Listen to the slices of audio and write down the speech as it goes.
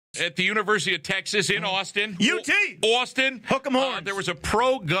At the University of Texas in Austin. UT. Austin. Hook 'em horns. There was a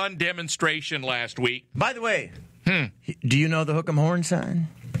pro-gun demonstration last week. By the way, do you know the hook 'em horn sign?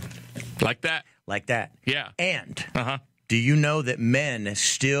 Like that. Like that. Yeah. And Uh-huh. do you know that men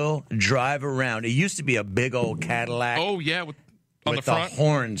still drive around? It used to be a big old Cadillac. Oh, yeah. On with the front.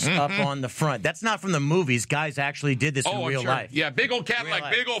 horns up on the front. That's not from the movies. Guys actually did this in I'm real sure. life. Yeah, big old Cadillac, Real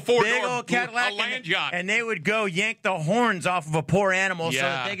life. big old four-door, Big old Cadillac, a land yacht. and they would go yank the horns off of a poor animal so Yeah.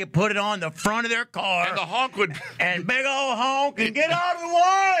 that they could put it on the front of their car. And the honk would... And big old honk and get out of the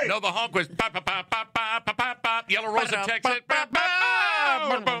way. No, the honk was... Pop, pop, pop, pop, pop, pop, pop, pop, Yellow Rose of Texas.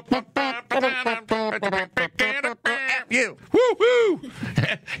 You. Woo-hoo!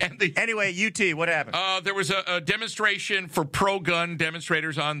 And Anyway, UT, what happened? there was a demonstration for pro-gun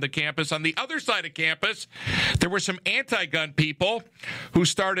demonstrators on the campus. On the other side of campus, there were some anti-gun people who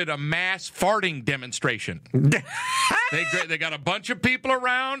started a mass farting demonstration. They got a bunch of people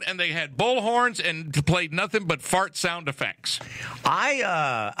around, and they had bullhorns and played nothing but fart sound effects.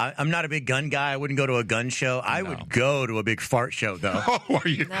 I'm not a big gun guy. I wouldn't go to a gun show. I would go to a big fart show, though. Oh, are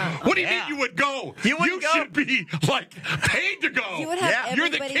you? No. What do you Yeah. mean you would go? You wouldn't go? should be, like, paid to go. You would have Yeah. You're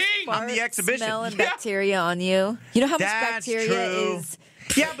the everybody's king. fart I'm the exhibition. smell and Yeah. bacteria on you. You know how much That's bacteria true. is...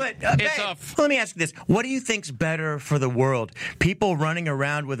 Yeah, but It's babe, a let me ask you this. What do you think's better for the world? People running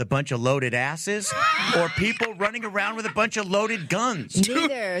around with a bunch of loaded asses or people running around with a bunch of loaded guns?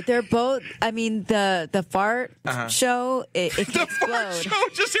 Neither. They're both... I mean, the fart show, it can The explode. fart show.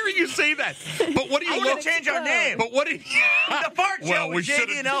 Just hearing you say that. But what do you We're look? going to change our name. But what do you? The fart show Well, we with should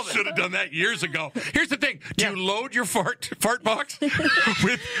JD and have Elvis. done that years ago. Here's the thing: do you load your fart box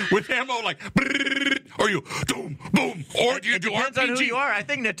with ammo like, or you boom boom, or do you It do depends RPG? on who you are. I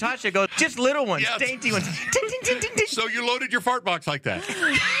think Natasha goes, just little ones, Yes. dainty ones. Ting, ting, ting, ting, ting. So you loaded your fart box like that.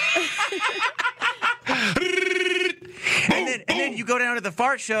 And then you go down to the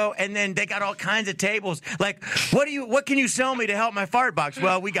fart show, and then they got all kinds of tables. Like, what can you sell me to help my fart box?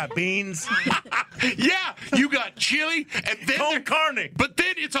 Well, we got beans. Yeah, you got chili, and then Con carne. But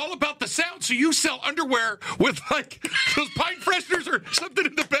then it's all about the sound. So you sell underwear with like those pine fresheners or something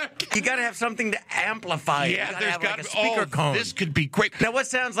in the back. You got to have something to amplify it. You Yeah, gotta there's have got like a to be. speaker cone. This could be great. Now, what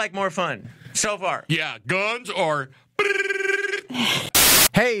sounds like more fun so far? Yeah, guns or.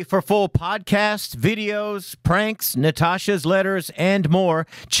 Hey, for full podcasts, videos, pranks, Natasha's letters, and more,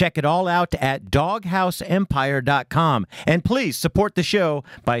 check it all out at doghouseempire.com. And please support the show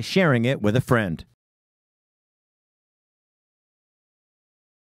by sharing it with a friend.